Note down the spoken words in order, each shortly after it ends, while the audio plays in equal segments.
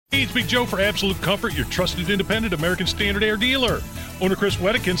Hey, it's Big Joe for Absolute Comfort, your trusted independent American Standard Air dealer. Owner Chris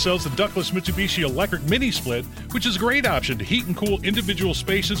Wedekin sells the ductless Mitsubishi electric mini split, which is a great option to heat and cool individual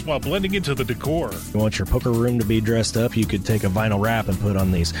spaces while blending into the decor. You want your poker room to be dressed up, you could take a vinyl wrap and put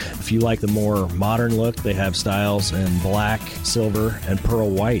on these. If you like the more modern look, they have styles in black, silver, and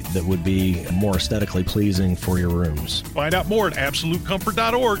pearl white that would be more aesthetically pleasing for your rooms. Find out more at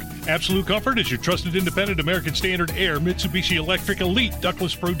AbsoluteComfort.org. Absolute Comfort is your trusted independent American Standard Air Mitsubishi Electric Elite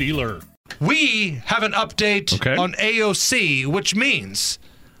Ductless Pro dealer. We have an update on AOC, which means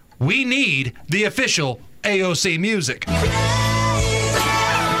we need the official AOC music. I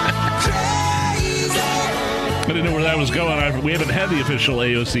didn't know where that was going. We haven't had the official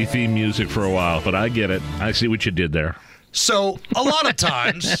AOC theme music for a while, but I get it. I see what you did there. So a lot of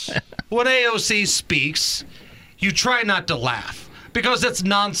times when AOC speaks, you try not to laugh because it's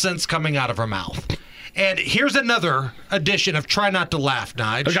nonsense coming out of her mouth. And here's another edition of Try Not to Laugh,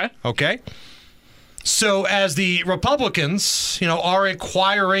 Nige. Okay. So as the Republicans, are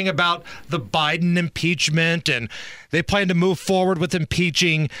inquiring about the Biden impeachment, and they plan to move forward with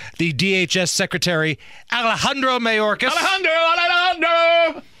impeaching the DHS Secretary Alejandro Mayorkas.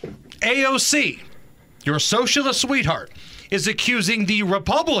 Alejandro! AOC, your socialist sweetheart, is accusing the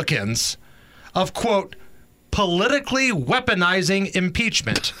Republicans of, quote, politically weaponizing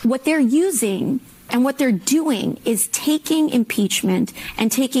impeachment. What they're using and what they're doing is taking impeachment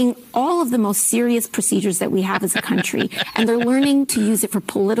and taking all of the most serious procedures that we have as a country, and they're learning to use it for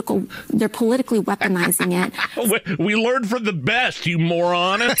they're politically weaponizing it. We learned from the best, you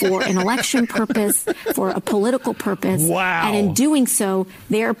moron. For an election purpose, for a political purpose. Wow. And in doing so,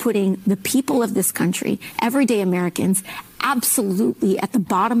 they are putting the people of this country, everyday Americans, absolutely at the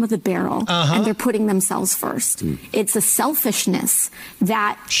bottom of the barrel, and they're putting themselves first. It's a selfishness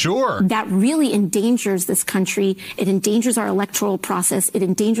that really endangers this country. It endangers our electoral process. It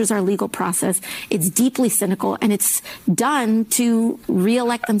endangers our legal process. It's deeply cynical, and it's done to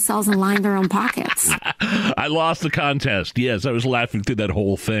reelect themselves and line their own pockets. I lost the contest. Yes, I was laughing through that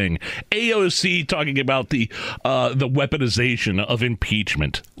whole thing. AOC talking about the weaponization of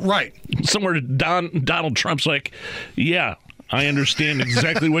impeachment. Right. Somewhere Donald Trump's like, yeah, I understand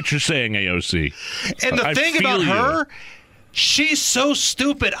exactly what you're saying, AOC. And the thing about her, she's so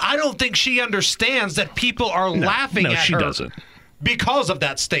stupid. I don't think she understands that people are laughing at her. No, she doesn't. Because of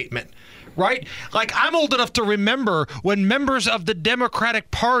that statement, right? Like, I'm old enough to remember when members of the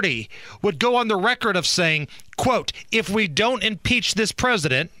Democratic Party would go on the record of saying, quote, if we don't impeach this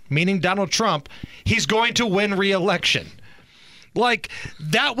president, meaning Donald Trump, he's going to win re-election. Like,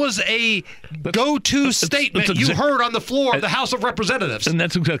 that was a go-to statement you heard on the floor of the House of Representatives. And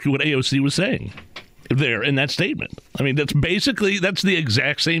that's exactly what AOC was saying there in that statement. I mean, that's the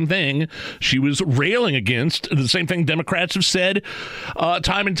exact same thing she was railing against, the same thing Democrats have said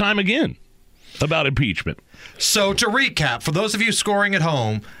time and time again about impeachment. So to recap, for those of you scoring at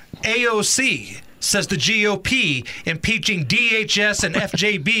home, AOC says the GOP impeaching DHS and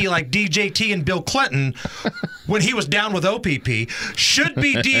FJB like DJT and Bill Clinton when he was down with OPP should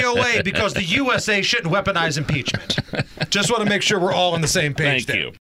be DOA because the USA shouldn't weaponize impeachment. Just want to make sure we're all on the same page there. Thank you.